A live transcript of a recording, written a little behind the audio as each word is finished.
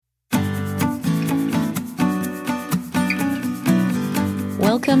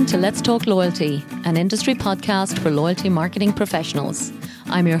Welcome to Let's Talk Loyalty, an industry podcast for loyalty marketing professionals.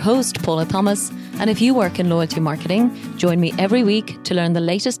 I'm your host, Paula Thomas, and if you work in loyalty marketing, join me every week to learn the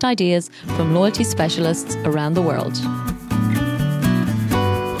latest ideas from loyalty specialists around the world.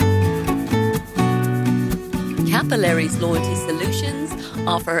 Capillary's Loyalty Solutions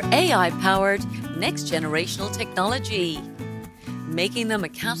offer AI-powered next-generational technology, making them a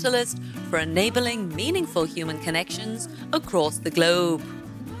catalyst for enabling meaningful human connections across the globe.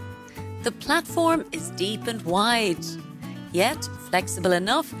 The platform is deep and wide, yet flexible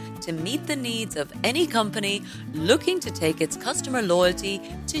enough to meet the needs of any company looking to take its customer loyalty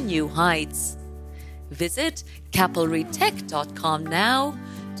to new heights. Visit capillarytech.com now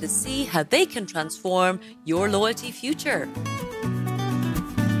to see how they can transform your loyalty future.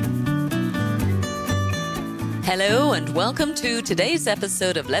 Hello and welcome to today's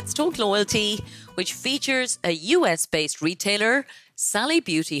episode of Let's Talk Loyalty, which features a US-based retailer, Sally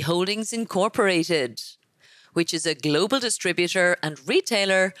Beauty Holdings Incorporated, which is a global distributor and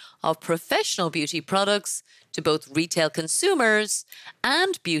retailer of professional beauty products to both retail consumers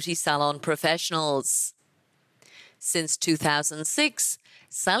and beauty salon professionals. Since 2006,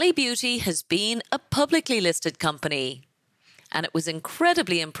 Sally Beauty has been a publicly listed company. And it was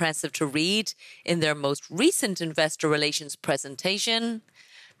incredibly impressive to read in their most recent investor relations presentation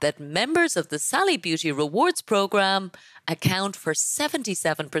that members of the Sally Beauty Rewards program account for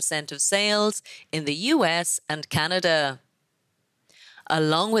 77% of sales in the US and Canada.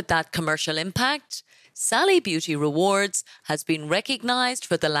 Along with that commercial impact, Sally Beauty Rewards has been recognized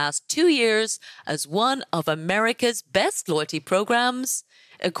for the last 2 years as one of America's best loyalty programs,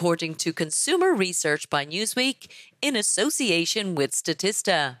 according to consumer research by Newsweek in association with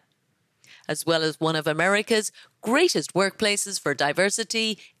Statista, as well as one of America's greatest workplaces for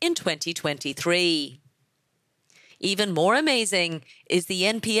diversity in 2023. Even more amazing is the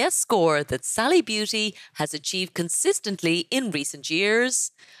NPS score that Sally Beauty has achieved consistently in recent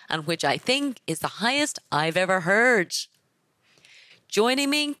years, and which I think is the highest I've ever heard. Joining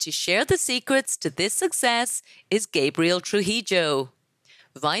me to share the secrets to this success is Gabriel Trujillo,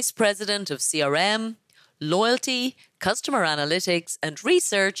 Vice President of CRM, Loyalty, Customer Analytics and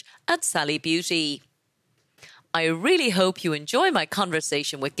Research at Sally Beauty. I really hope you enjoy my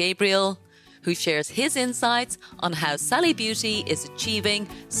conversation with Gabriel, who shares his insights on how Sally Beauty is achieving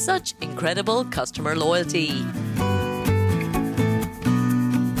such incredible customer loyalty.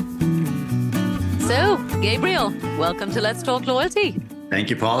 So, Gabriel, welcome to Let's Talk Loyalty. Thank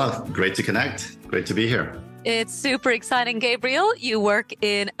you, Paula. Great to connect. Great to be here. It's super exciting, Gabriel. You work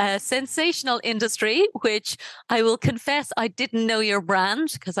in a sensational industry, which I will confess I didn't know your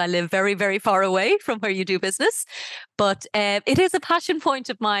brand because I live very, very far away from where you do business. But it is a passion point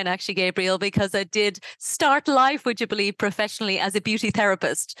of mine, actually, Gabriel, because I did start life, would you believe, professionally as a beauty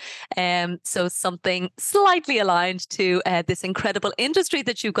therapist. So something slightly aligned to this incredible industry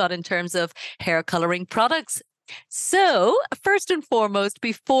that you've got in terms of hair coloring products. So, first and foremost,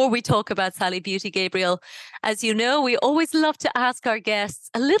 before we talk about Sally Beauty, Gabriel, as you know, we always love to ask our guests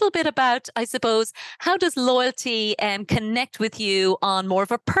a little bit about, I suppose, how does loyalty connect with you on more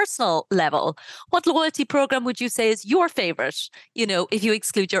of a personal level? What loyalty program would you say is your favorite, if you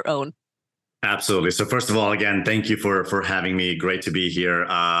exclude your own? Absolutely. So first of all, again, thank you for having me. Great to be here.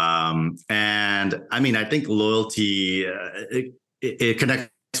 And I mean, I think loyalty, it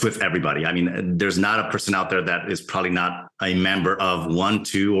connects with everybody. I mean, there's not a person out there that is probably not a member of 1,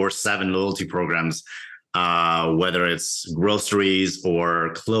 2, or 7 loyalty programs, whether it's groceries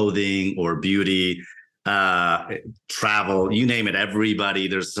or clothing or beauty, travel, you name it, everybody.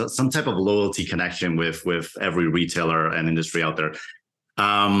 There's some type of loyalty connection with every retailer and industry out there.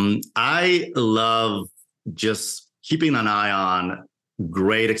 I love just keeping an eye on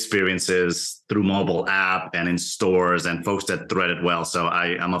great experiences through mobile app and in stores and folks that thread it well. So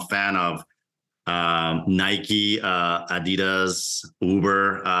I'm a fan of Nike, Adidas,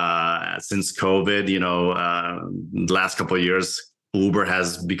 Uber. Since COVID, the last couple of years, Uber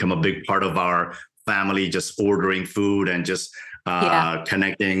has become a big part of our family, just ordering food and just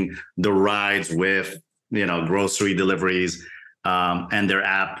connecting the rides with, grocery deliveries, and their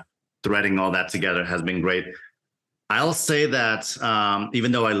app, threading all that together has been great. I'll say that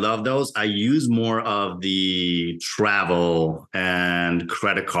even though I love those, I use more of the travel and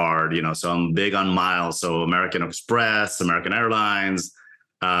credit card, so I'm big on miles. So American Express, American Airlines,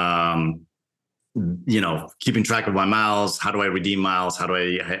 keeping track of my miles. How do I redeem miles? How do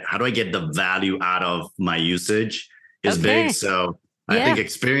I get the value out of my usage is big. So I think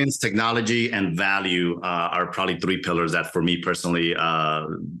experience, technology, and value are probably 3 pillars that, for me personally,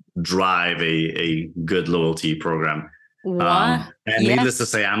 drive a good loyalty program. What? And needless to Yes.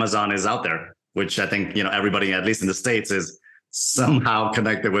 say, Amazon is out there, which I think, everybody, at least in the States, is somehow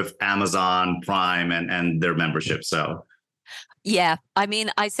connected with Amazon Prime and their membership. So Yeah, I mean,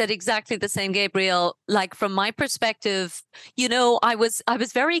 I said exactly the same, Gabriel. Like from my perspective, I was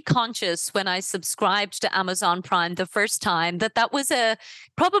very conscious when I subscribed to Amazon Prime the first time that that was a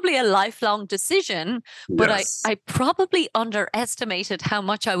probably a lifelong decision, but I yes, I probably underestimated how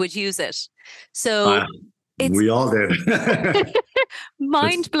much I would use it. So uh, it's we all did. it's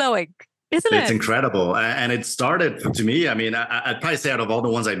mind blowing, isn't it's it? incredible, and it started to me. I mean, I'd probably say out of all the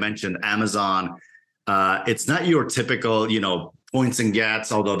ones I mentioned, Amazon. It's not your typical, points and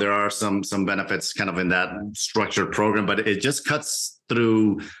gets, although there are some benefits kind of in that structured program, but it just cuts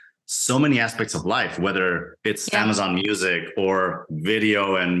through so many aspects of life, whether it's Yeah, Amazon Music or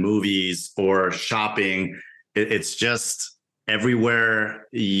video and movies or shopping. It's just everywhere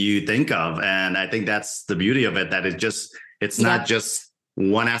you think of. And I think that's the beauty of it, that it's yeah. not just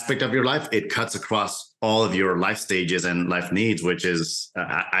one aspect of your life. It cuts across all of your life stages and life needs, which is,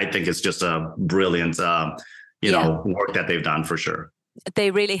 I think it's just a brilliant, Yeah. work that they've done for sure.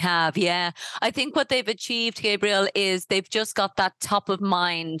 They really have, yeah. I think what they've achieved, Gabriel, is they've just got that top of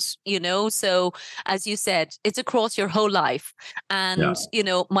mind, So, as you said, it's across your whole life. Yeah.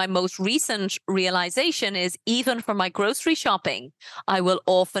 And, my most recent realization is even for my grocery shopping, I will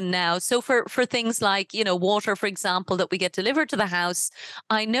often now. So, for things like, water, for example, that we get delivered to the house,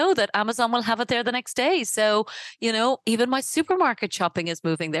 I know that Amazon will have it there the next day. So, even my supermarket shopping is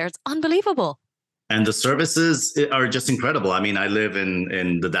moving there. It's unbelievable. And the services are just incredible. I mean, I live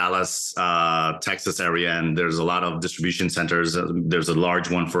in the Dallas, Texas area, and there's a lot of distribution centers. There's a large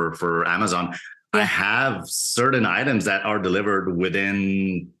one for Amazon. I Yeah. have certain items that are delivered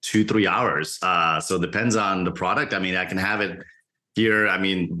within 2-3 hours. So it depends on the product. I mean, I can have it here, I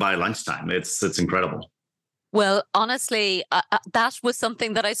mean, by lunchtime. It's incredible. Well, honestly, that was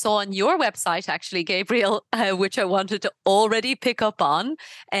something that I saw on your website, actually, Gabriel, which I wanted to already pick up on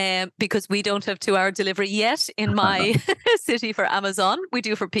because we don't have 2-hour delivery yet in my city for Amazon. We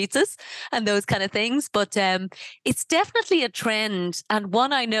do for pizzas and those kind of things. But it's definitely a trend. And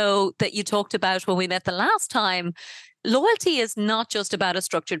one I know that you talked about when we met the last time. Loyalty is not just about a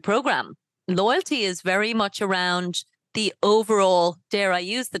structured program. Loyalty is very much around the overall, dare I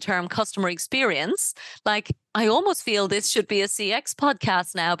use the term, customer experience. Like, I almost feel this should be a CX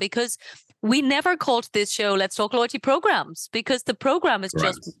podcast now because we never called this show Let's Talk Loyalty Programs because the program is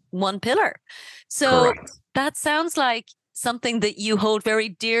Correct. just one pillar. So Correct. that sounds like something that you hold very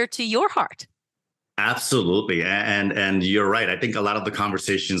dear to your heart. Absolutely, and you're right. I think a lot of the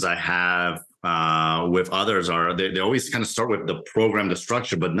conversations I have with others they always kind of start with the program, the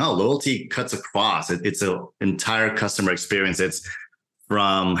structure, but no, loyalty cuts across. It's an entire customer experience. It's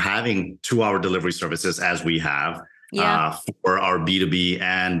from having 2-hour delivery services as we have Yeah. for our B2B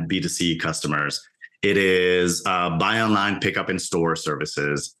and B2C customers. It is buy online, pick up in store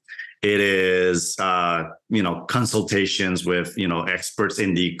services. It is, consultations with, experts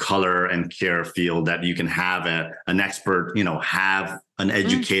in the color and care field that you can have an expert, have an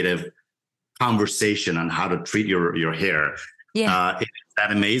educative conversation on how to treat your hair. Yeah. It's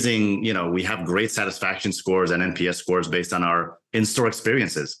that amazing, we have great satisfaction scores and NPS scores based on our in-store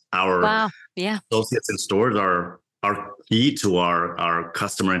experiences. Our Wow. Yeah. associates in stores are key to our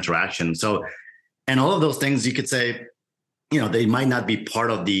customer interaction. So, and all of those things you could say, they might not be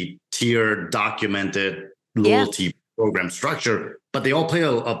part of the tiered, documented Yeah. loyalty program structure, but they all play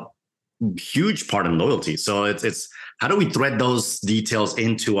a huge part in loyalty. So it's how do we thread those details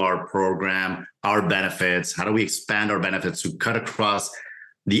into our program, our benefits? How do we expand our benefits to cut across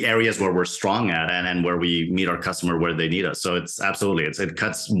the areas where we're strong at and where we meet our customer where they need us? So it's absolutely, it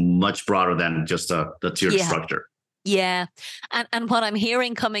cuts much broader than just the tiered Yeah. structure. Yeah. And what I'm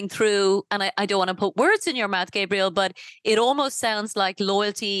hearing coming through, and I don't want to put words in your mouth, Gabriel, but it almost sounds like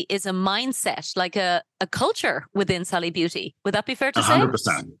loyalty is a mindset, like a culture within Sally Beauty. Would that be fair to say?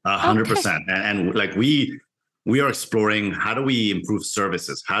 100%, 100%. And like we are exploring, how do we improve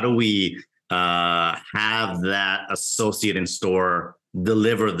services? How do we have that associate in store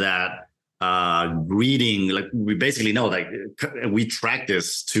deliver that greeting? Like, we basically know, like, we track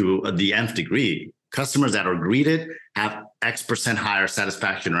this to the nth degree. Customers that are greeted have X% higher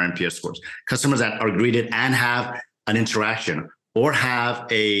satisfaction or NPS scores. Customers that are greeted and have an interaction or have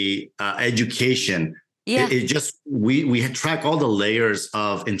a education. Yeah. It just, we track all the layers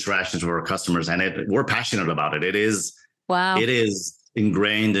of interactions with our customers, and we're passionate about it. Wow. It is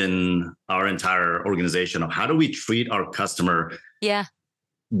ingrained in our entire organization of how do we treat our customer Yeah.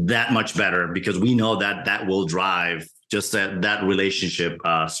 that much better, because we know that will drive just that relationship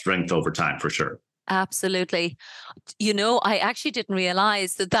strength over time, for sure. Absolutely. I actually didn't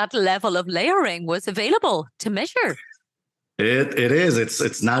realize that that level of layering was available to measure. It is.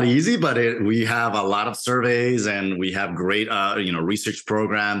 It's not easy, but we have a lot of surveys and we have great research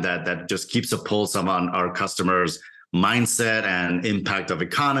program that just keeps a pulse on our customers' mindset and impact of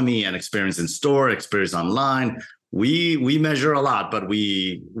economy and experience in store, experience online. We measure a lot, but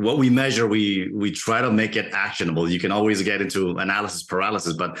what we measure, we try to make it actionable. You can always get into analysis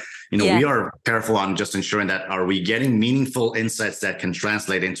paralysis, but Yeah. we are careful on just ensuring that are we getting meaningful insights that can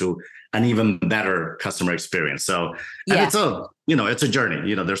translate into an even better customer experience. So, and Yeah. it's a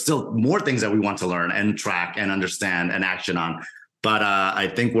journey. There's still more things that we want to learn and track and understand and action on. But I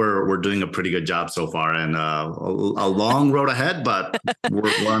think we're doing a pretty good job so far, and a long road ahead. But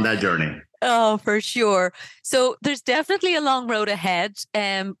we're on that journey. Oh, for sure. So there's definitely a long road ahead.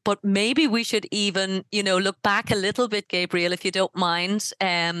 But maybe we should even, look back a little bit, Gabriel, if you don't mind.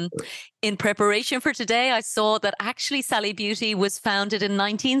 In preparation for today, I saw that actually Sally Beauty was founded in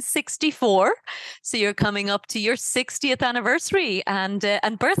 1964. So you're coming up to your 60th anniversary and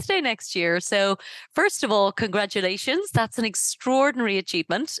birthday next year. So first of all, congratulations. That's an extraordinary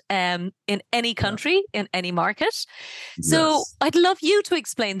achievement in any country, in any market. So Yes. I'd love you to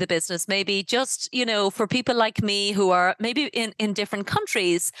explain the business, maybe just, for people like me who are maybe in different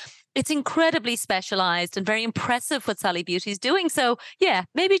countries. It's incredibly specialized and very impressive what Sally Beauty is doing. So yeah,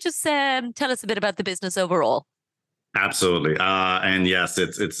 maybe just tell us a bit about the business overall. Absolutely. And yes,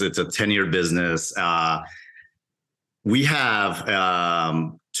 it's a 10-year business. We have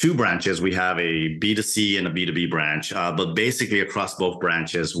two branches. We have a B2C and a B2B branch, but basically across both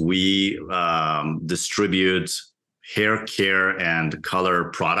branches, we distribute hair care and color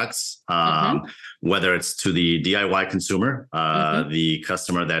products, whether it's to the DIY consumer, the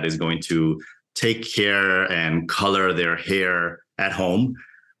customer that is going to take care and color their hair at home,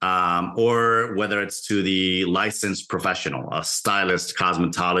 or whether it's to the licensed professional, a stylist,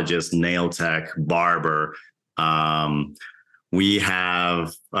 cosmetologist, nail tech, barber. We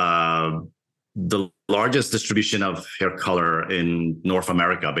have the largest distribution of hair color in North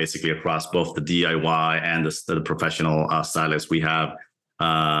America, basically across both the DIY and the professional stylists. We have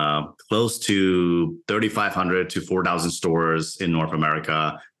close to 3,500 to 4,000 stores in North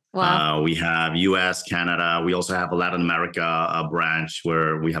America. Wow. We have US, Canada. We also have a Latin America branch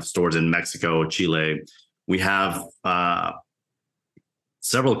where we have stores in Mexico, Chile. We have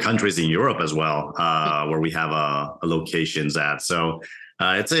several countries in Europe as well, where we have locations at. So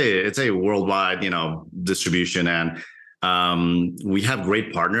it's a worldwide, distribution, and we have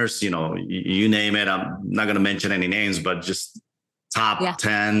great partners. You name it. I'm not going to mention any names, but just top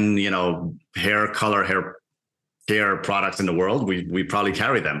 10, hair color, hair products in the world. We probably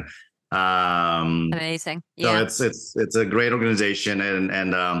carry them. Amazing. Yeah. So it's a great organization,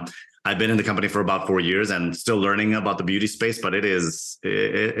 and I've been in the company for about 4 years and still learning about the beauty space, but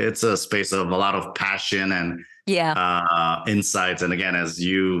it's a space of a lot of passion and insights. And again, as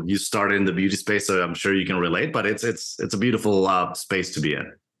you started in the beauty space, so I'm sure you can relate, but it's a beautiful space to be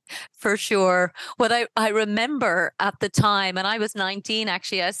in. For sure. What I remember at the time, and I was 19,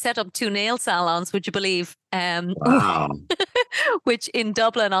 actually, I set up 2 nail salons, would you believe? Wow. Which in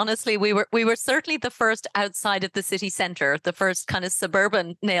Dublin, honestly, we were certainly the first outside of the city centre, the first kind of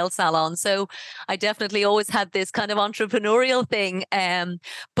suburban nail salon. So I definitely always had this kind of entrepreneurial thing.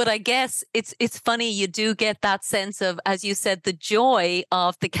 But I guess it's funny, you do get that sense of, as you said, the joy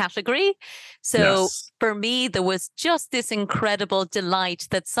of the category. So for me, there was just this incredible delight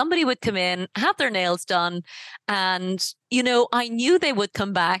that somebody would come in, have their nails done, and I knew they would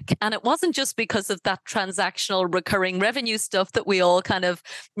come back. And it wasn't just because of that transactional recurring revenue stuff that we all kind of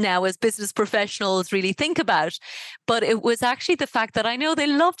now as business professionals really think about. But it was actually the fact that I know they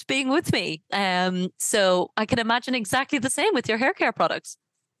loved being with me. So I can imagine exactly the same with your hair care products.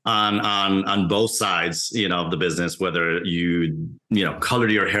 On both sides, of the business, whether you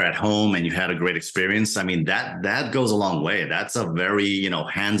colored your hair at home and you had a great experience. I mean, that goes a long way. That's a very,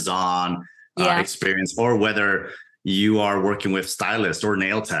 hands-on experience. Or whether you are working with stylists or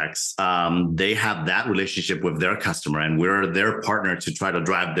nail techs, they have that relationship with their customer, and we're their partner to try to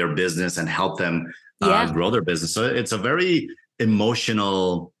drive their business and help them grow their business. So it's a very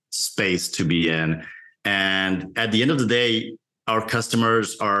emotional space to be in. And at the end of the day, our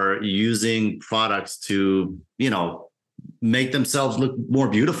customers are using products to, make themselves look more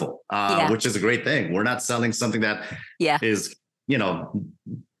beautiful, which is a great thing. We're not selling something that is,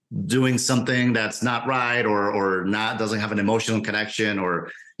 doing something that's not right or not, doesn't have an emotional connection, or,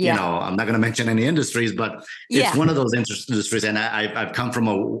 I'm not going to mention any industries, but it's one of those industries. And I've come from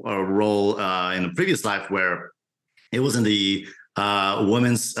a role in a previous life where it was in the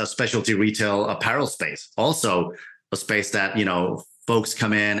women's specialty retail apparel space. Also a space that, folks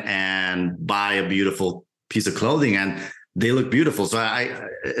come in and buy a beautiful piece of clothing and they look beautiful. So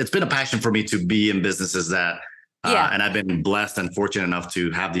it's been a passion for me to be in businesses that, and I've been blessed and fortunate enough to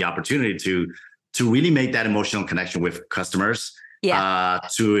have the opportunity to really make that emotional connection with customers,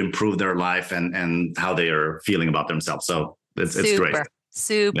 to improve their life and how they are feeling about themselves. So it's great.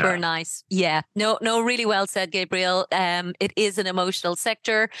 Super nice. Yeah. No, really well said, Gabriel. It is an emotional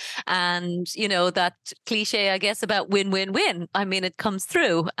sector. And, that cliche, I guess, about win, win, win. I mean, it comes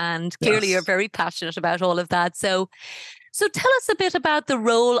through and clearly you're very passionate about all of that. So tell us a bit about the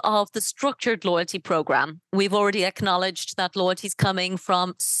role of the structured loyalty program. We've already acknowledged that loyalty is coming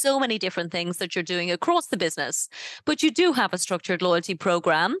from so many different things that you're doing across the business, but you do have a structured loyalty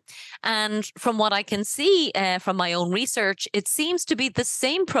program. And from what I can see from my own research, it seems to be the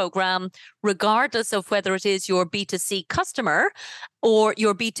same program, regardless of whether it is your B2C customer or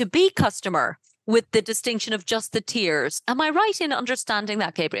your B2B customer, with the distinction of just the tiers. Am I right in understanding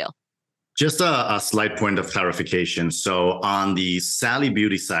that, Gabriel? Just a slight point of clarification. So on the Sally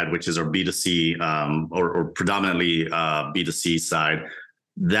Beauty side, which is our B2C or predominantly B2C side,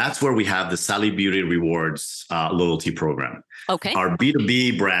 that's where we have the Sally Beauty Rewards loyalty program. Okay. Our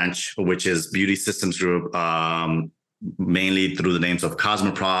B2B branch, which is Beauty Systems Group, mainly through the names of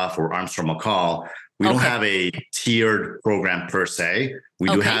Cosmoprof or Armstrong McCall, we don't have a tiered program per se. We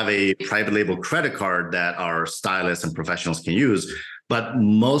do have a private label credit card that our stylists and professionals can use. But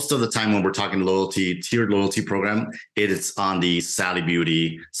most of the time when we're talking tiered loyalty program, it is on the Sally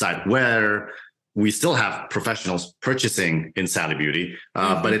Beauty side where we still have professionals purchasing in Sally Beauty,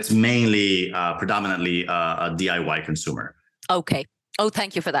 but it's mainly predominantly a DIY consumer. Okay. Oh,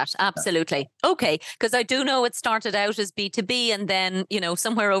 thank you for that. Absolutely. Okay. Because I do know it started out as B2B and then,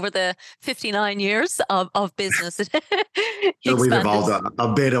 somewhere over the 59 years of business. So we've evolved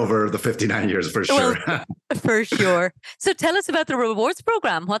a bit over the 59 years for sure. Well, for sure. So tell us about the rewards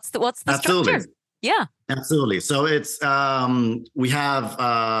program. What's the Absolutely. structure? Yeah. Absolutely. So it's we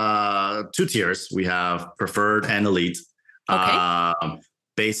have 2 tiers. We have preferred and elite. Okay.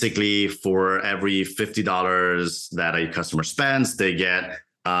 Basically, for every $50 that a customer spends, they get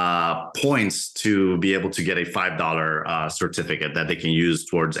points to be able to get a $5 certificate that they can use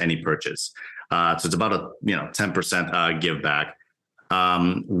towards any purchase. So it's about a 10% give back.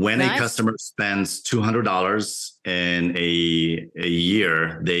 When a customer spends $200 in a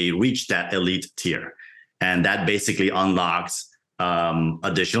year, they reach that elite tier, and that basically unlocks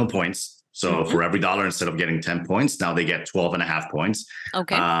additional points. So for every dollar, instead of getting 10 points, now they get 12.5 points.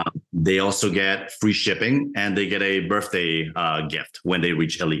 Okay. They also get free shipping and they get a birthday gift when they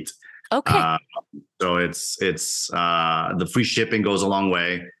reach elite. Okay. So it's the free shipping goes a long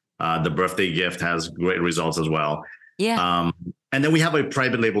way. The birthday gift has great results as well. Yeah. And then we have a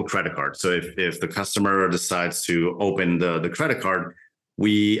private label credit card. So if the customer decides to open the credit card,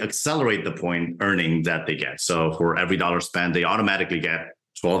 we accelerate the point earning that they get. So for every dollar spent, they automatically get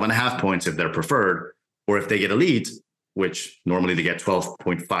 12.5 points if they're preferred, or if they get elite, which normally they get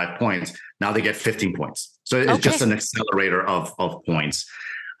 12.5 points, now they get 15 points. So it's just an accelerator of points.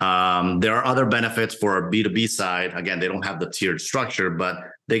 There are other benefits for our B2B side. Again, they don't have the tiered structure, but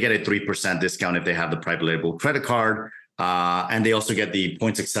they get a 3% discount if they have the private label credit card. And they also get the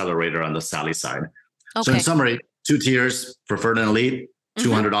points accelerator on the Sally side. Okay. So in summary, 2 tiers, preferred and elite.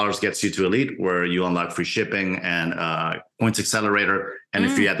 $200 gets you to elite, where you unlock free shipping and points accelerator. And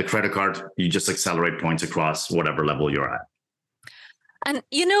if you add the credit card, you just accelerate points across whatever level you're at. And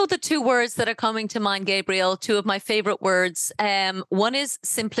the 2 words that are coming to mind, Gabriel, 2 of my favorite words. One is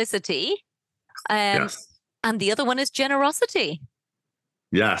simplicity, and the other one is generosity.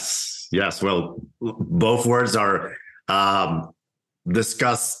 Yes. Well, both words are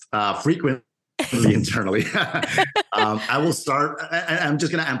discussed frequently internally. I will start. I'm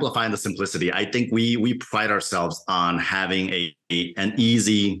just going to amplify on the simplicity. I think we pride ourselves on having an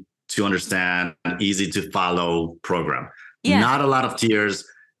easy to understand, easy to follow program. Yeah. Not a lot of tiers.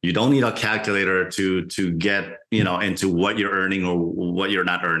 You don't need a calculator to get into what you're earning or what you're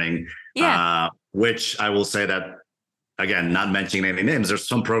not earning. Yeah. Which I will say that, again, not mentioning any names, there's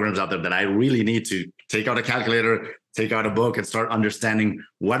some programs out there that I really need to take out a calculator, take out a book, and start understanding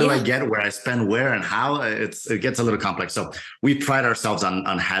what do I get, where I spend, where, and how. It gets a little complex. So we pride ourselves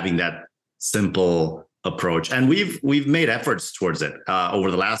on having that simple approach, and we've made efforts towards it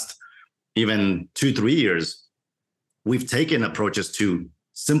over the last even 2-3 years. We've taken approaches to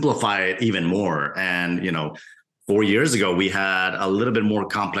simplify it even more. And 4 years ago, we had a little bit more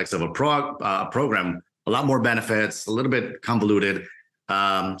complex of a program, a lot more benefits, a little bit convoluted.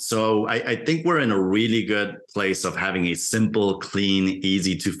 So I think we're in a really good place of having a simple, clean,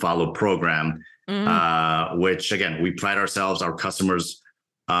 easy to follow program, which again, we pride ourselves, our customers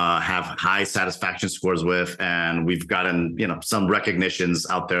have high satisfaction scores with, and we've gotten, some recognitions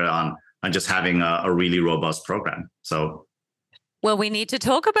out there on just having a really robust program. So. Well, we need to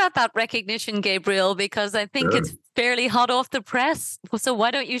talk about that recognition, Gabriel, because I think it's fairly hot off the press. So why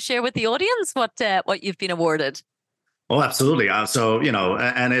don't you share with the audience what you've been awarded? Oh, absolutely. So,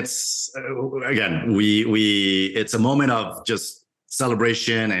 and it's, again, it's a moment of just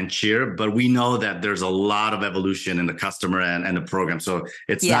celebration and cheer, but we know that there's a lot of evolution in the customer and the program. So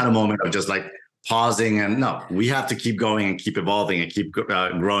it's not a moment of just like pausing, and no, we have to keep going and keep evolving and keep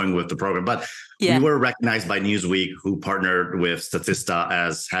growing with the program. But we were recognized by Newsweek, who partnered with Statista,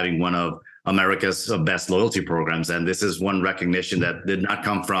 as having one of America's best loyalty programs. And this is one recognition that did not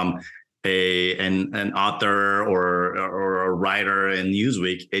come from an author or a writer in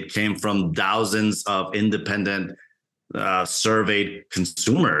Newsweek. It came from thousands of independent surveyed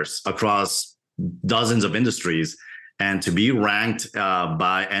consumers across dozens of industries. And to be ranked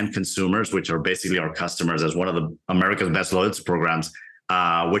by end consumers, which are basically our customers, as one of the America's best loyalty programs,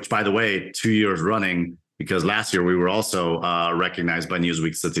 which, by the way, 2 years running, because last year we were also recognized by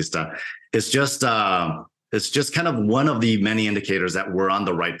Newsweek Statista, it's just kind of one of the many indicators that we're on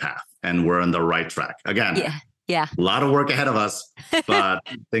the right path and we're on the right track. Again, a lot of work ahead of us, but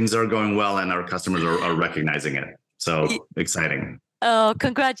things are going well and our customers are recognizing it. So exciting. Oh,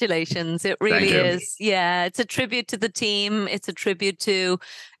 congratulations. It really is. Yeah, it's a tribute to the team. It's a tribute to,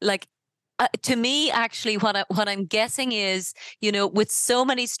 to me, actually, what I'm guessing is, with so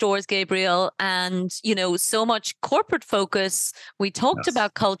many stores, Gabriel, and, so much corporate focus, we talked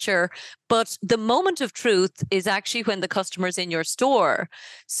about culture, but the moment of truth is actually when the customer's in your store.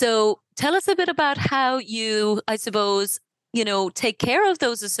 So tell us a bit about how you, I suppose, take care of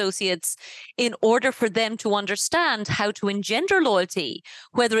those associates in order for them to understand how to engender loyalty,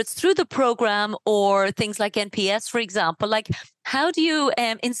 whether it's through the program or things like NPS, for example. Like, how do you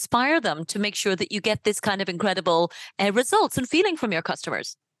inspire them to make sure that you get this kind of incredible results and feeling from your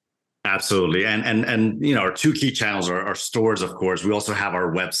customers? Absolutely. And our two key channels are our stores, of course. We also have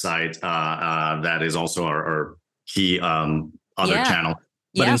our website that is also our key other channel.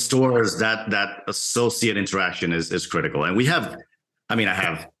 But in stores, that associate interaction is critical. And I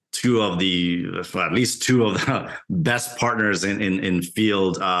have at least two of the best partners in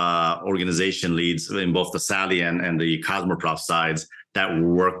field organization leads in both the Sally and the Cosmoprof sides that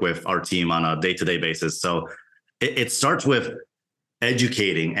work with our team on a day-to-day basis. So it starts with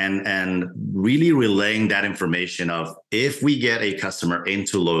educating and really relaying that information of, if we get a customer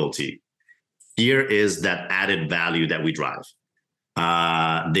into loyalty, here is that added value that we drive.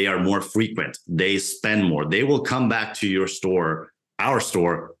 They are more frequent. They spend more. They will come back to your store, our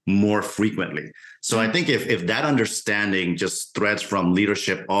store, more frequently. So I think if that understanding just threads from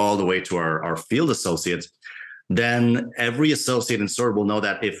leadership all the way to our field associates, then every associate in store will know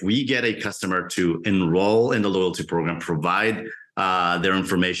that if we get a customer to enroll in the loyalty program, provide their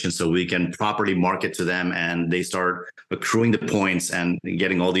information so we can properly market to them, and they start accruing the points and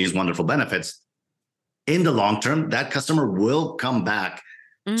getting all these wonderful benefits, in the long term, that customer will come back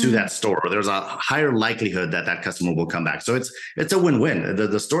to that store. There's a higher likelihood that customer will come back. So it's a win-win.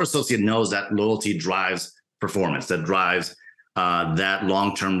 The store associate knows that loyalty drives performance, that drives that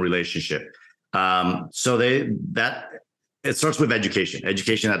long-term relationship. So it starts with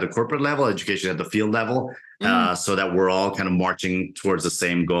education at the corporate level, education at the field level, so that we're all kind of marching towards the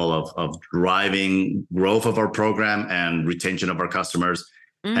same goal of driving growth of our program and retention of our customers.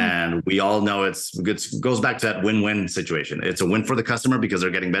 And we all know it goes back to that win-win situation. It's a win for the customer because they're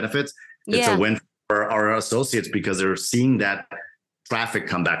getting benefits. It's a win for our associates because they're seeing that traffic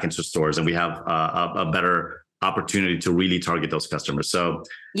come back into stores, and we have a better opportunity to really target those customers. So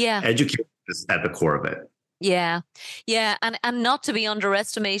education is at the core of it. Yeah. And not to be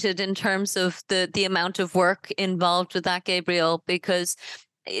underestimated in terms of the amount of work involved with that, Gabriel, because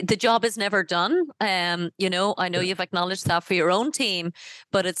the job is never done. I know you've acknowledged that for your own team,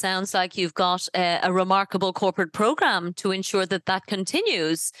 but it sounds like you've got a remarkable corporate program to ensure that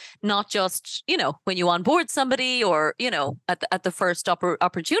continues, not just, when you onboard somebody or, at the first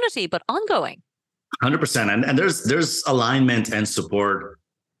opportunity, but ongoing. 100%. And there's alignment and support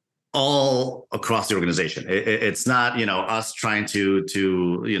all across the organization. It's not, us trying to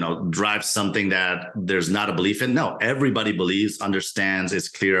drive something that there's not a belief in. No, everybody believes, understands, is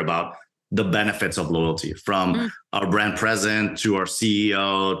clear about the benefits of loyalty, from our brand president to our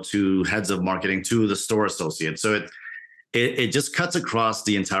CEO to heads of marketing to the store associate. So it just cuts across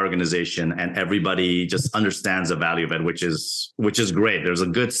the entire organization, and everybody just understands the value of it, which is great. There's a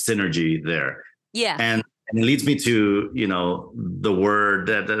good synergy there. Yeah. And it leads me to, the word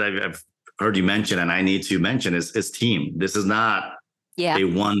that I've heard you mention, and I need to mention is team. This is not a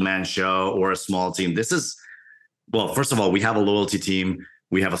one-man show or a small team. This is, well, first of all, we have a loyalty team.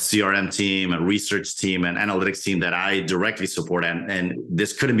 We have a CRM team, a research team, an analytics team that I directly support. And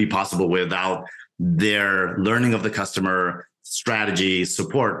this couldn't be possible without their learning of the customer, strategy,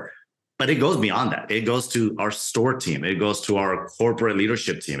 support. But it goes beyond that. It goes to our store team. It goes to our corporate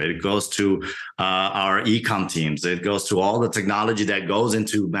leadership team. It goes to our e-com teams. It goes to all the technology that goes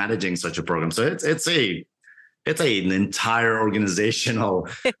into managing such a program. So it's an entire organizational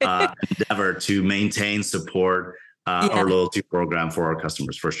endeavor to maintain, support our loyalty program for our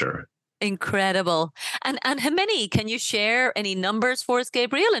customers, for sure. Incredible. And how many, can you share any numbers for us,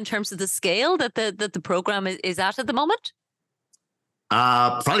 Gabriel, in terms of the scale that the program is at the moment?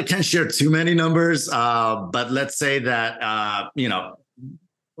 Probably can't share too many numbers, but let's say that,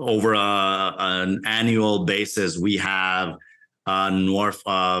 over an annual basis, we have north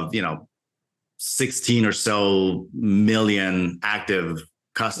of, 16 or so million active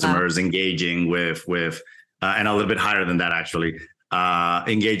customers engaging with and a little bit higher than that, actually,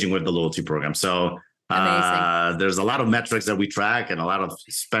 engaging with the loyalty program. So there's a lot of metrics that we track, and a lot of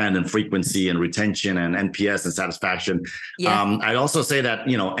spend and frequency and retention and NPS and satisfaction. I'd also say that,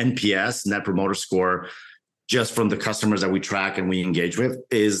 NPS, Net Promoter Score, just from the customers that we track and we engage with,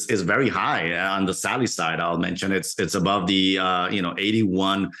 is very high. On the Sally side, I'll mention it's above the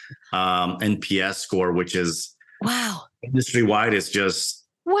 81 NPS score, which is industry wide. It's just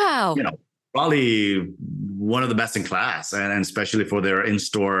probably one of the best in class, and especially for their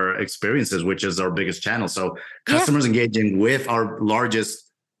in-store experiences, which is our biggest channel. So customers engaging with our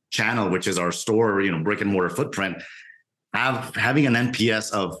largest channel, which is our store, brick and mortar footprint, having an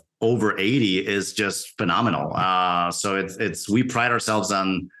NPS of over 80 is just phenomenal. So we pride ourselves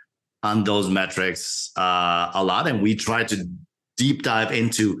on those metrics a lot, and we try to deep dive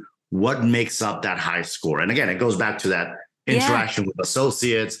into what makes up that high score. And again, it goes back to that interaction with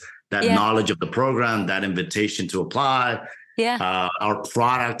associates, that knowledge of the program, that invitation to apply, our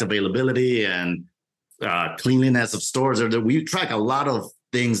product availability and cleanliness of stores. We track a lot of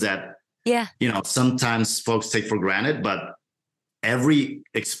things that, sometimes folks take for granted, but every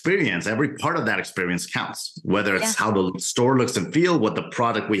experience, every part of that experience counts, whether it's how the store looks and feel, what the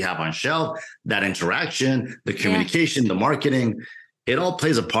product we have on shelf, that interaction, the communication, the marketing, it all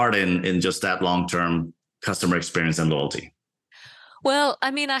plays a part in just that long-term customer experience and loyalty. Well, I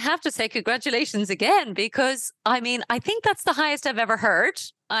mean, I have to say congratulations again, because I think that's the highest I've ever heard.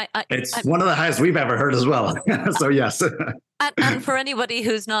 It's one of the highest we've ever heard as well. So yes. And for anybody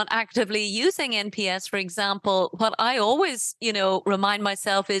who's not actively using NPS, for example, what I always, remind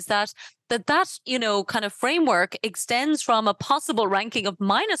myself is that kind of framework extends from a possible ranking of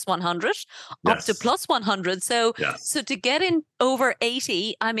 -100 up to +100. So to get in over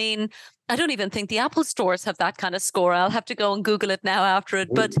 80, I mean, I don't even think the Apple stores have that kind of score. I'll have to go and Google it now after it.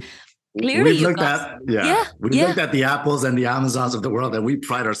 But clearly, we've looked at the Apples and the Amazons of the world, and we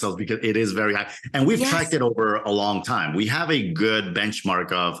pride ourselves because it is very high. And we've tracked it over a long time. We have a good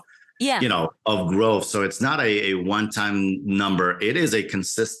benchmark of growth. So it's not a one-time number. It is a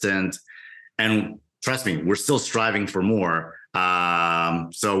consistent, and trust me, we're still striving for more.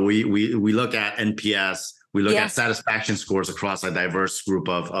 So we look at NPS. We look at satisfaction scores across a diverse group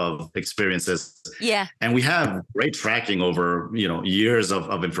of experiences. And we have great tracking over, years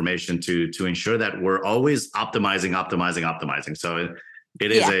of information to ensure that we're always optimizing. So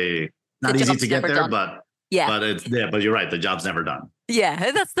it is not easy to get there, but but you're right. The job's never done.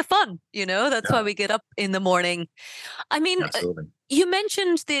 Yeah, that's the fun, that's why we get up in the morning. I mean, you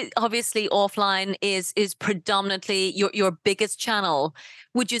mentioned obviously offline is predominantly your biggest channel.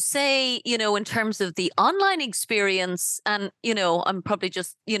 Would you say, in terms of the online experience, and, I'm probably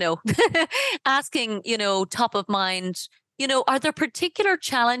just, asking, top of mind, are there particular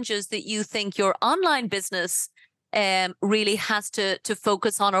challenges that you think your online business really has to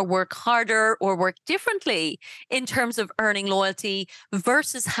focus on, or work harder or work differently in terms of earning loyalty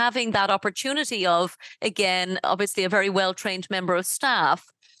versus having that opportunity of, again, obviously a very well-trained member of staff?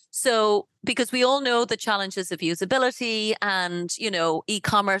 So, because we all know the challenges of usability, and,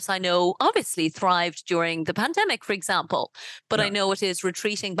 e-commerce, I know obviously thrived during the pandemic, for example, but I know it is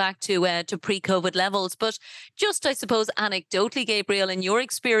retreating back to pre-COVID levels. But just, I suppose, anecdotally, Gabriel, in your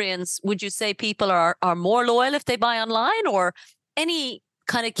experience, would you say people are more loyal if they buy online, or any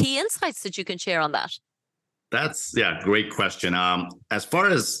kind of key insights that you can share on that? That's great question. As far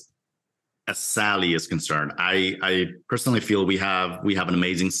as as Sally is concerned. I personally feel we have an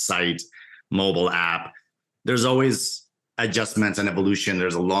amazing site, mobile app. There's always adjustments and evolution.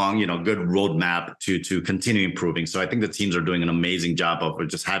 There's a long, good roadmap to continue improving. So I think the teams are doing an amazing job of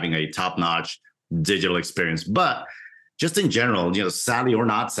just having a top-notch digital experience. But just in general, Sally or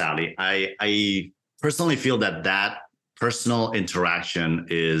not Sally, I personally feel that personal interaction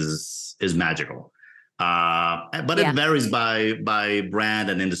is magical. But it varies by brand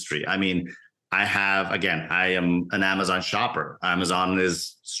and industry. I mean, I am an Amazon shopper. Amazon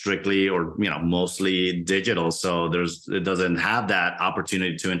is strictly or mostly digital, so it doesn't have that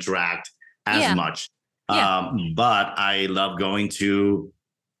opportunity to interact as much. But I love going to,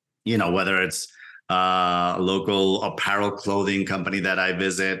 whether it's a local apparel clothing company that I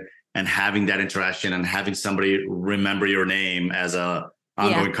visit and having that interaction and having somebody remember your name as a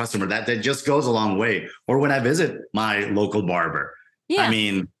ongoing customer, that just goes a long way. Or when I visit my local barber, I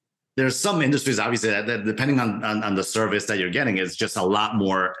mean, there's some industries, obviously, that depending on the service that you're getting, is just a lot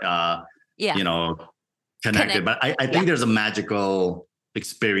more, connected. But I think there's a magical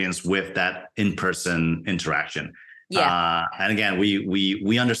experience with that in-person interaction. And again,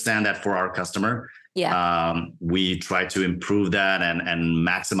 we understand that for our customer. We try to improve that and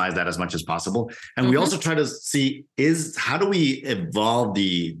maximize that as much as possible. And we also try to see how do we evolve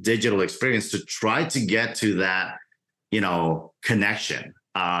the digital experience to try to get to that, connection,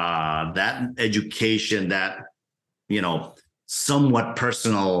 that education, that, somewhat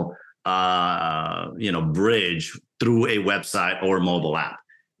personal, bridge through a website or mobile app.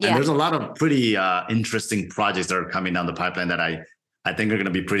 And there's a lot of pretty interesting projects that are coming down the pipeline that I think are going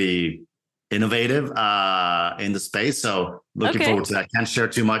to be pretty innovative in the space. So looking forward to that. Can't share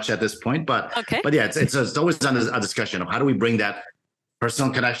too much at this point, but yeah, it's always a discussion of how do we bring that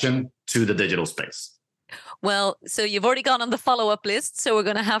personal connection to the digital space. Well, so you've already gone on the follow-up list, so we're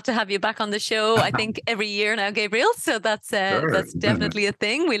going to have you back on the show, I think, every year now, Gabriel. So that's definitely a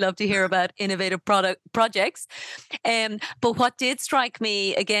thing. We love to hear about innovative projects. But what did strike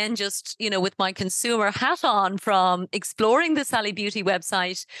me, again, just, with my consumer hat on from exploring the Sally Beauty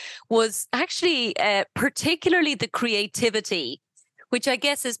website, was actually particularly the creativity, which I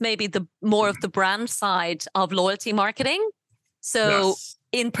guess is maybe the more of the brand side of loyalty marketing. So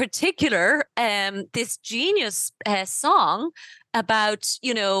in particular, this genius song about,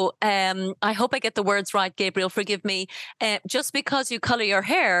 I hope I get the words right, Gabriel, forgive me. Just because you color your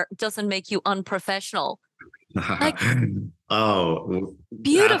hair doesn't make you unprofessional. Oh,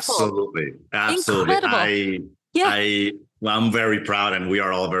 beautiful. Absolutely. Incredible. I'm very proud, and we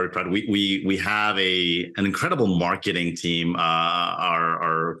are all very proud. We have an incredible marketing team,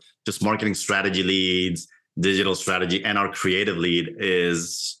 our just marketing strategy leads, digital strategy, and our creative lead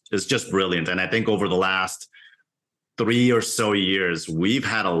is just brilliant. And I think over the last 3 or so years, we've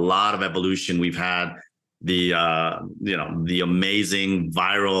had a lot of evolution. We've had the amazing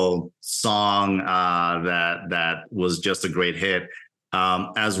viral song that was just a great hit,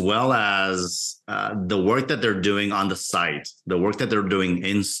 as well as the work that they're doing on the site, the work that they're doing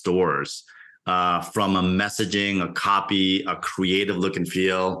in stores, from a messaging, a copy, a creative look and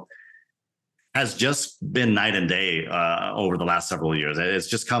feel, has just been night and day over the last several years. It's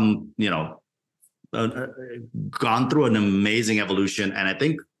just come, gone through an amazing evolution. And I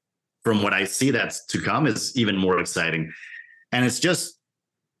think from what I see that's to come is even more exciting. And it's just,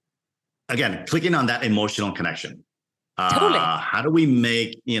 again, clicking on that emotional connection. Totally. How do we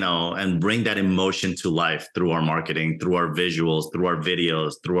make, and bring that emotion to life through our marketing, through our visuals, through our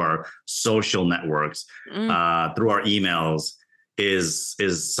videos, through our social networks, through our emails,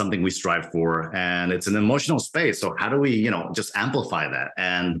 is something we strive for. And it's an emotional space. So how do we, just amplify that?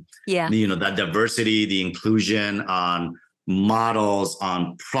 And, that diversity, the inclusion on models,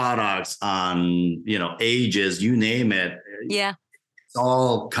 on products, on, ages, you name it. Yeah. It's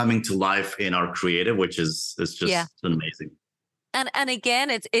all coming to life in our creative, which is just amazing. And again,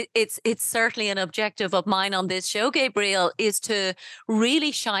 it's certainly an objective of mine on this show, Gabriel, is to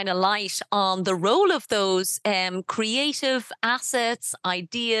really shine a light on the role of those creative assets,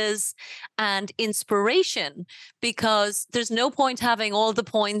 ideas, and inspiration, because there's no point having all the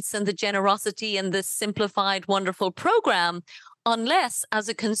points and the generosity and this simplified, wonderful program unless, as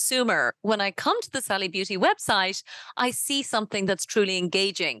a consumer, when I come to the Sally Beauty website, I see something that's truly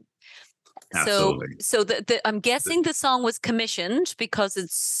engaging. Absolutely. So I'm guessing the song was commissioned because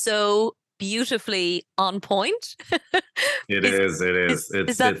it's so beautifully on point. It is.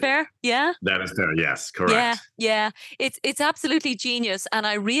 Is that fair? Yeah. That is fair. Yes, correct. Yeah. It's absolutely genius. And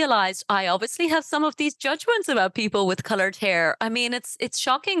I realized I obviously have some of these judgments about people with colored hair. I mean, it's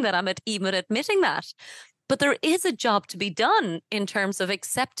shocking that I'm even admitting that. But there is a job to be done in terms of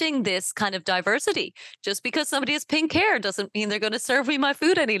accepting this kind of diversity. Just because somebody has pink hair doesn't mean they're going to serve me my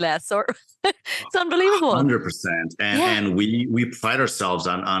food any less. Or it's unbelievable. 100%. And we pride ourselves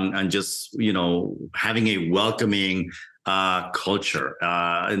on just, having a welcoming culture,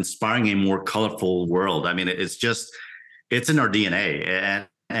 inspiring a more colorful world. I mean, it's in our DNA.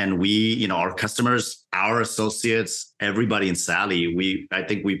 And we, our customers, our associates, everybody in Sally, I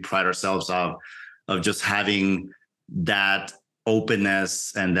think we pride ourselves of just having that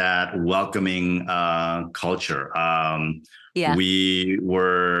openness and that welcoming culture. We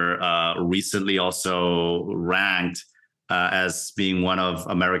were recently also ranked as being one of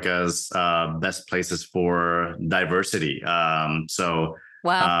America's best places for diversity. Wow.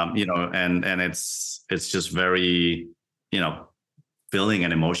 And it's just very, filling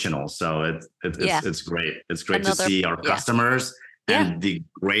and emotional. So it's great. It's great to see our customers and the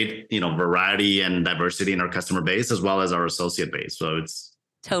great, variety and diversity in our customer base, as well as our associate base. So it's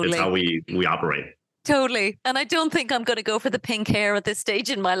how we operate. Totally. And I don't think I'm going to go for the pink hair at this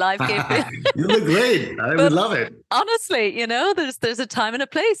stage in my life, Gabriel. You look great. I would love it. Honestly, there's a time and a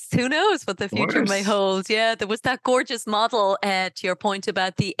place. Who knows what the future may hold? Yeah, there was that gorgeous model, to your point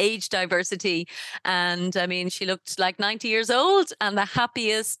about the age diversity. And I mean, she looked like 90 years old and the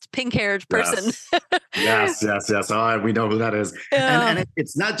happiest pink-haired person. Yes. Oh, we know who that is. And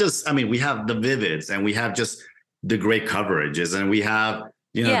it's not just, I mean, we have the Vivids and we have just the great coverages and we have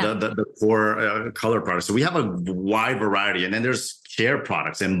the core color products. So we have a wide variety, and then there's care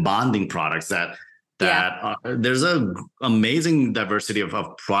products and bonding products that there's a amazing diversity of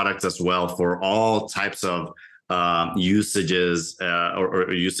products as well for all types of usages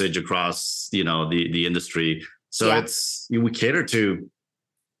or usage across the industry. So we cater to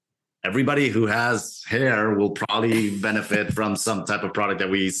everybody who has hair will probably benefit from some type of product that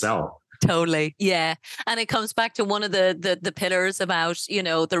we sell. Totally. Yeah. And it comes back to one of the pillars about,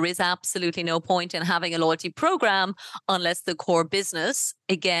 there is absolutely no point in having a loyalty program unless the core business,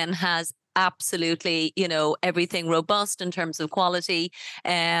 again, has absolutely, everything robust in terms of quality.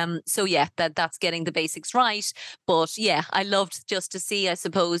 So that's getting the basics right. But I loved just to see, I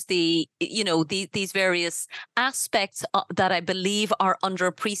suppose, these various aspects that I believe are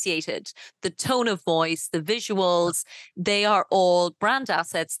underappreciated. The tone of voice, the visuals, they are all brand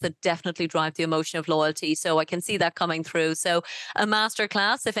assets that definitely drive the emotion of loyalty. So I can see that coming through. So a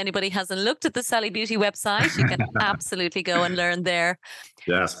masterclass, if anybody hasn't looked at the Sally Beauty website, you can absolutely go and learn there.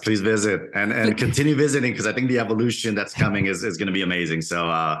 Yes, please visit and continue visiting, because I think the evolution that's coming is going to be amazing. So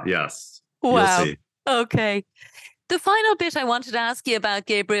yes, wow. You'll see. Okay. The final bit I wanted to ask you about,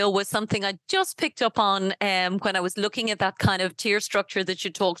 Gabriel, was something I just picked up on when I was looking at that kind of tier structure that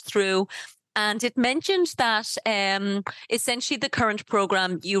you talked through. And it mentioned that essentially the current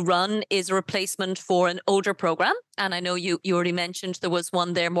program you run is a replacement for an older program. And I know you already mentioned there was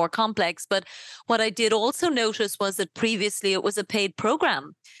one there more complex. But what I did also notice was that previously it was a paid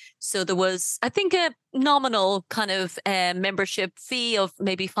program. So there was, I think, a nominal kind of membership fee of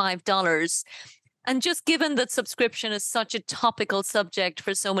maybe $5. And just given that subscription is such a topical subject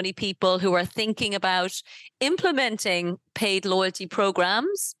for so many people who are thinking about implementing paid loyalty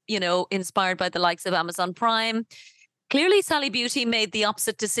programs, inspired by the likes of Amazon Prime, clearly Sally Beauty made the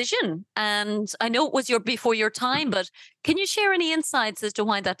opposite decision. And I know it was before your time, but can you share any insights as to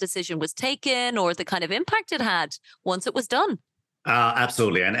why that decision was taken or the kind of impact it had once it was done?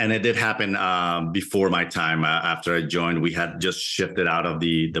 Absolutely. And it did happen before my time. After I joined, we had just shifted out of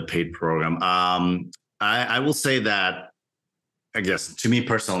the paid program. I will say that, I guess, to me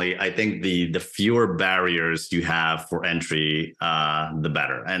personally, I think the fewer barriers you have for entry, the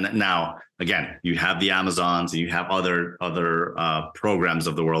better. And now, again, you have the Amazons and you have other programs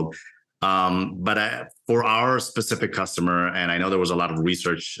of the world. But for our specific customer, and I know there was a lot of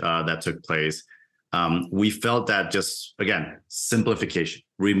research that took place, we felt that just, again, simplification,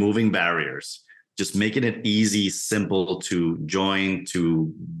 removing barriers, just making it easy, simple to join,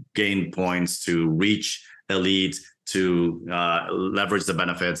 to gain points, to reach elite, to leverage the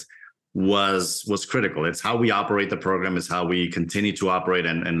benefits was critical. It's how we operate the program, is how we continue to operate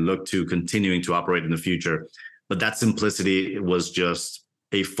and look to continuing to operate in the future. But that simplicity was just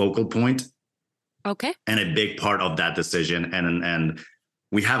a focal point. Okay. And a big part of that decision. And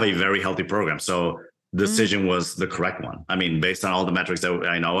we have a very healthy program. So the decision was the correct one. I mean, based on all the metrics that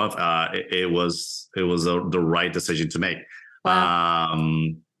I know of, it was the right decision to make. Wow.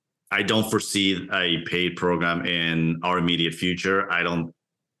 I don't foresee a paid program in our immediate future.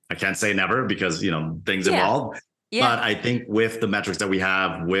 I can't say never, because, things evolve. Yeah. But I think with the metrics that we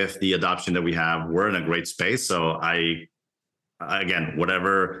have, with the adoption that we have, we're in a great space. So again,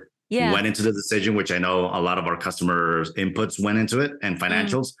 whatever went into the decision, which I know a lot of our customers' inputs went into it and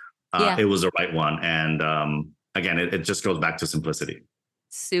financials, it was the right one. And again, it just goes back to simplicity.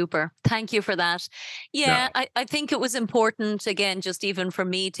 Super. Thank you for that. Yeah, I think it was important, again, just even for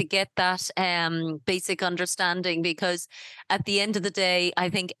me to get that basic understanding, because at the end of the day, I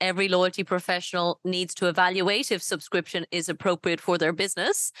think every loyalty professional needs to evaluate if subscription is appropriate for their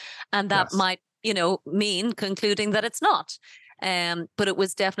business. And that might, mean concluding that it's not. But it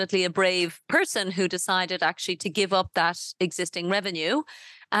was definitely a brave person who decided actually to give up that existing revenue.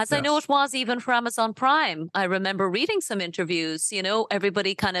 As I know it was even for Amazon Prime. I remember reading some interviews,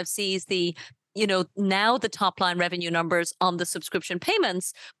 everybody kind of sees the, now the top line revenue numbers on the subscription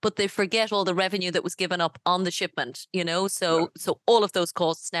payments, but they forget all the revenue that was given up on the shipment, so all of those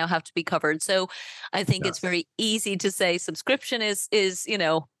costs now have to be covered. So I think it's very easy to say subscription is,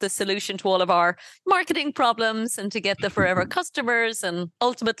 the solution to all of our marketing problems and to get the forever customers and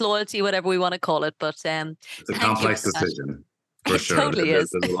ultimate loyalty, whatever we want to call it. But it's a complex decision. For sure. Totally is.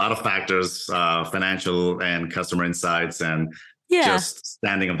 There's a lot of factors, financial and customer insights, and just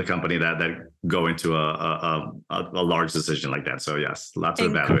standing of the company that go into a large decision like that. So yes, lots to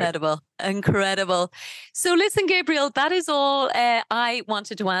evaluate. Incredible. So listen, Gabriel, that is all I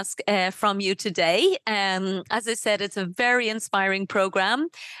wanted to ask from you today. As I said, it's a very inspiring program.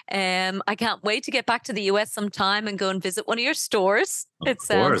 I can't wait to get back to the US sometime and go and visit one of your stores. Of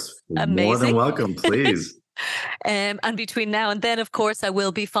course. Amazing. More than welcome, please. And between now and then, of course, I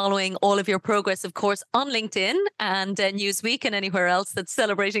will be following all of your progress, of course, on LinkedIn and Newsweek and anywhere else that's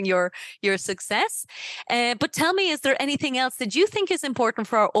celebrating your success. But tell me, is there anything else that you think is important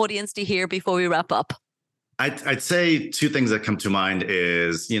for our audience to hear before we wrap up? I'd say two things that come to mind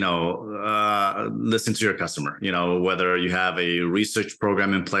is, listen to your customer, whether you have a research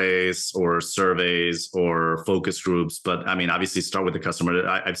program in place or surveys or focus groups. But I mean, obviously start with the customer.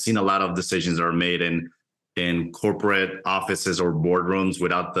 I've seen a lot of decisions that are made in corporate offices or boardrooms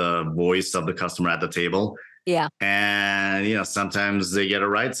without the voice of the customer at the table. Yeah. And, sometimes they get it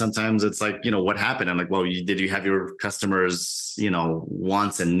right. Sometimes it's like, what happened? I'm like, well, did you have your customers,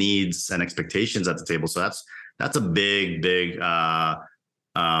 wants and needs and expectations at the table? So that's a big area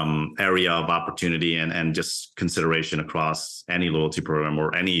of opportunity and just consideration across any loyalty program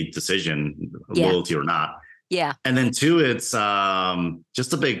or any decision, loyalty or not. Yeah. And then two, it's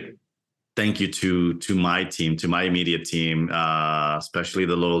just a big thank you to my team, to my immediate team, especially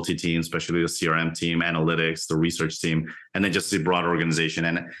the loyalty team, especially the CRM team, analytics, the research team, and then just the broader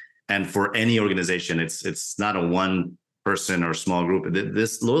organization. And for any organization, it's not a one person or small group.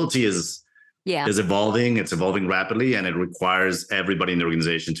 This loyalty is evolving. It's evolving rapidly, and it requires everybody in the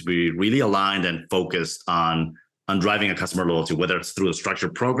organization to be really aligned and focused on driving a customer loyalty, whether it's through a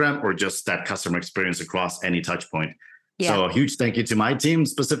structured program or just that customer experience across any touch point. Yeah. So a huge thank you to my team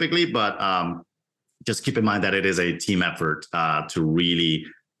specifically, but just keep in mind that it is a team effort to really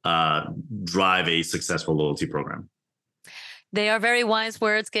drive a successful loyalty program. They are very wise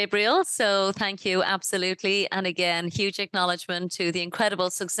words, Gabriel. So thank you. Absolutely. And again, huge acknowledgement to the incredible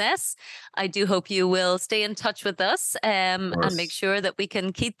success. I do hope you will stay in touch with us and make sure that we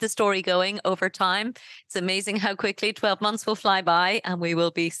can keep the story going over time. It's amazing how quickly 12 months will fly by, and we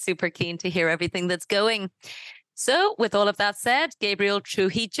will be super keen to hear everything that's going. So with all of that said, Gabriel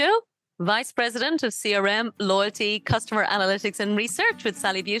Trujillo, Vice President of CRM, Loyalty, Customer Analytics and Research with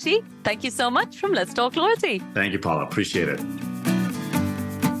Sally Beauty. Thank you so much from Let's Talk Loyalty. Thank you, Paula. Appreciate it.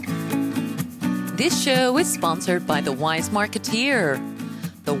 This show is sponsored by The Wise Marketeer,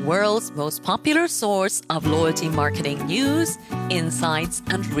 the world's most popular source of loyalty marketing news, insights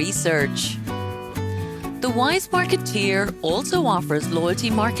and research. The Wise Marketeer also offers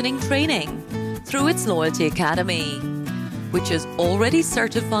loyalty marketing training through its Loyalty Academy, which has already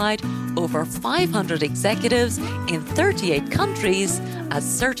certified over 500 executives in 38 countries as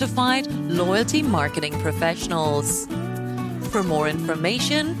certified loyalty marketing professionals. For more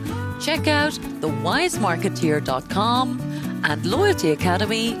information, check out thewisemarketeer.com and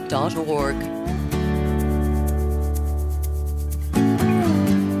loyaltyacademy.org.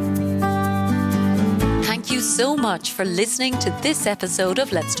 Thank you so much for listening to this episode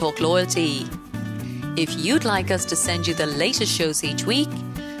of Let's Talk Loyalty. If you'd like us to send you the latest shows each week,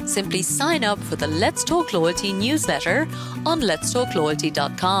 simply sign up for the Let's Talk Loyalty newsletter on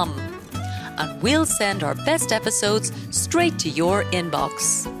letstalkloyalty.com, and we'll send our best episodes straight to your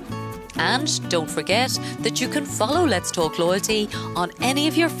inbox. And don't forget that you can follow Let's Talk Loyalty on any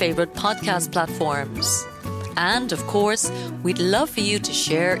of your favorite podcast platforms. And of course, we'd love for you to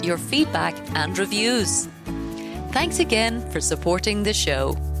share your feedback and reviews. Thanks again for supporting the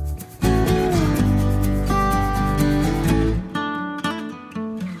show.